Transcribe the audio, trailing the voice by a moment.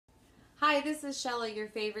Hi, this is Shelly, your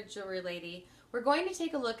favorite jewelry lady. We're going to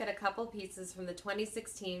take a look at a couple pieces from the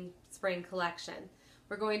 2016 spring collection.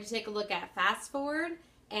 We're going to take a look at Fast Forward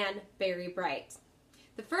and Berry Bright.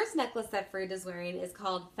 The first necklace that Frida's wearing is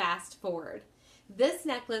called Fast Forward. This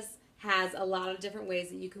necklace has a lot of different ways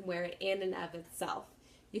that you can wear it in and of itself.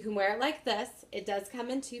 You can wear it like this. It does come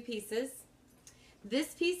in two pieces.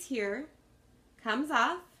 This piece here comes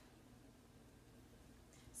off,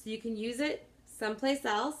 so you can use it someplace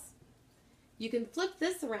else. You can flip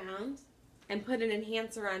this around and put an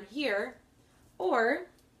enhancer on here, or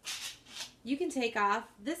you can take off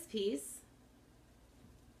this piece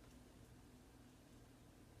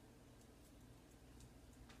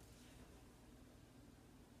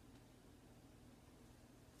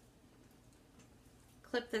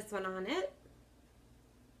clip this one on it,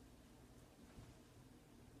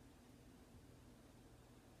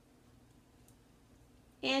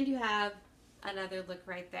 and you have another look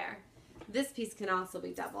right there. This piece can also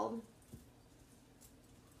be doubled.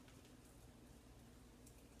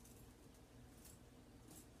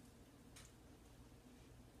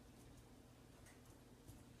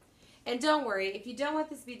 And don't worry, if you don't want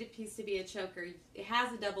this beaded piece to be a choker, it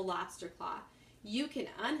has a double lobster claw. You can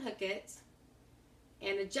unhook it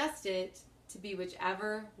and adjust it to be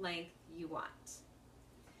whichever length you want.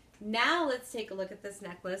 Now let's take a look at this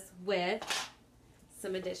necklace with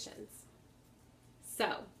some additions.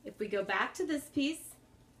 So, if we go back to this piece,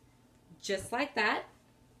 just like that,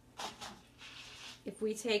 if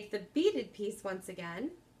we take the beaded piece once again,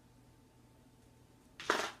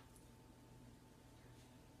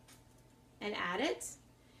 and add it,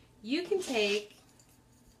 you can take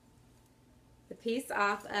the piece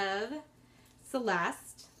off of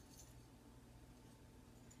Celeste,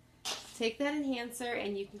 take that enhancer,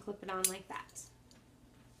 and you can clip it on like that.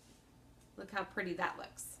 Look how pretty that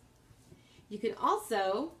looks. You can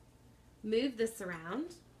also move this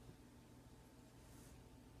around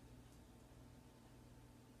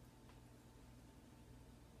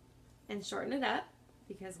and shorten it up,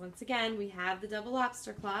 because once again we have the double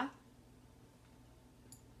lobster claw,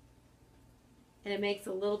 and it makes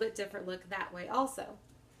a little bit different look that way also.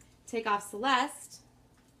 Take off Celeste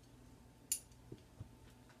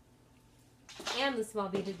and the small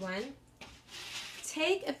beaded one.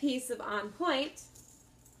 Take a piece of On Point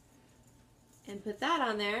and put that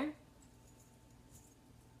on there.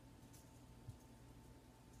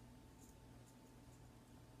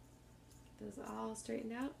 Get those all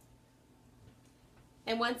straightened out.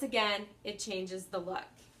 And once again, it changes the look.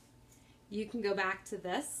 You can go back to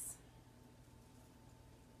this.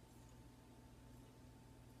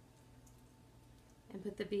 And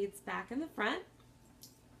put the beads back in the front.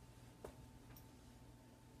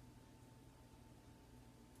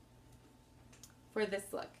 For this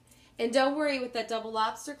look. And don't worry, with that double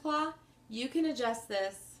lobster claw, you can adjust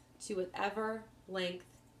this to whatever length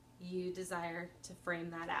you desire to frame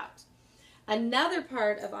that out. Another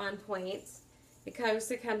part of On Point, it comes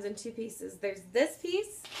in two pieces. There's this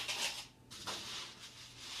piece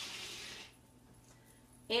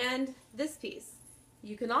and this piece.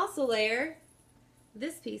 You can also layer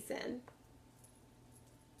this piece in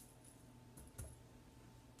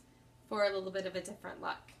for a little bit of a different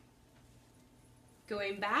look.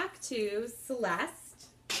 Going back to Celeste,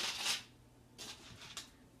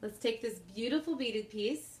 let's take this beautiful beaded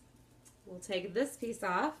piece. We'll take this piece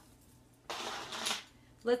off.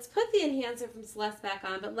 Let's put the enhancer from Celeste back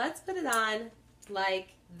on, but let's put it on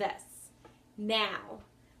like this. Now,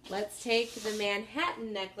 let's take the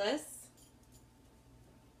Manhattan necklace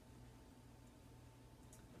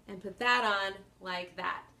and put that on like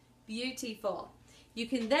that. Beautiful. You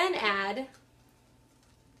can then add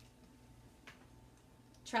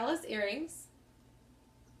trellis earrings,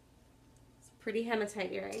 pretty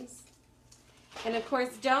hematite earrings, and of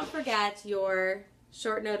course don't forget your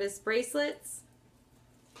short notice bracelets.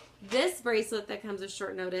 This bracelet that comes with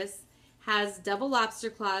short notice has double lobster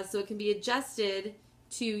claws, so it can be adjusted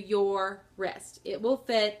to your wrist. It will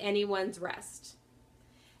fit anyone's wrist.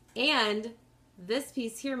 And this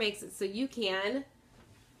piece here makes it so you can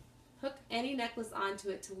hook any necklace onto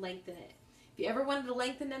it to lengthen it. If you ever wanted to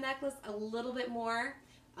lengthen a necklace a little bit more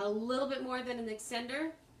than an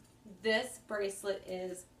extender, this bracelet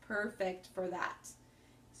is perfect for that.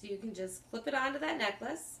 So you can just clip it onto that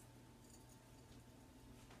necklace.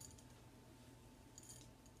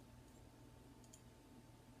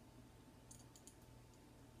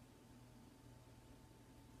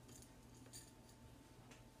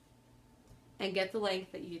 And get the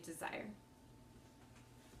length that you desire.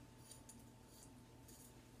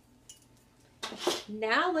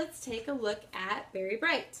 Now let's take a look at Berry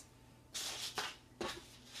Bright.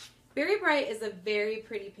 Berry Bright is a very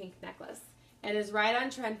pretty pink necklace and is right on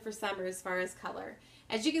trend for summer as far as color.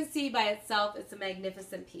 As you can see by itself, it's a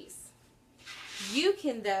magnificent piece. You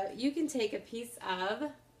can take a piece of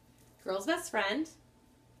Girl's Best Friend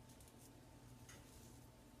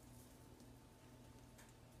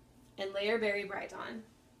and layer Berry Bright on.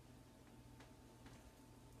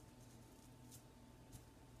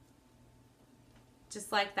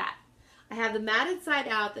 Just like that. I have the matted side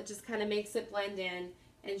out that just kind of makes it blend in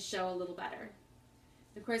and show a little better.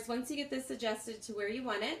 Of course, once you get this adjusted to where you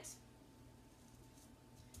want it,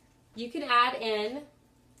 you can add in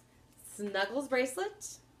Snuggles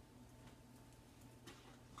bracelet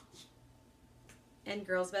and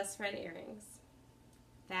Girl's Best Friend earrings.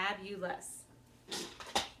 Fabulous. You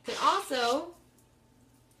can also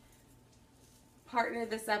partner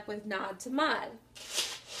this up with Nod to Mod.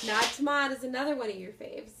 Nod to Mod is another one of your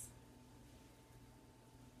faves.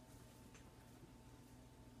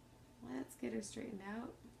 Let's get her straightened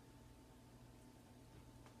out.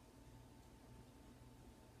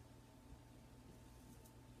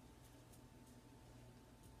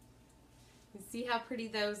 And see how pretty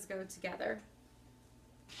those go together.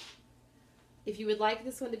 If you would like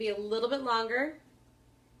this one to be a little bit longer,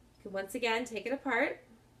 you can once again take it apart.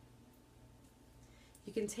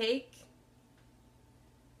 You can take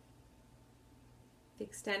the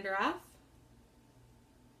extender off.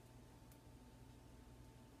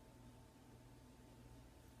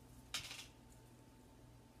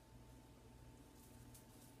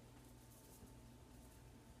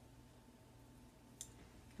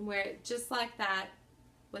 And wear it just like that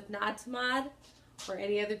with Nod to Mod or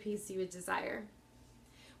any other piece you would desire.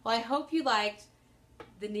 Well, I hope you liked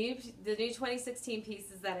the new 2016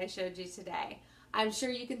 pieces that I showed you today. I'm sure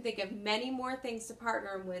you can think of many more things to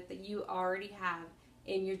partner them with that you already have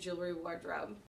in your jewelry wardrobe.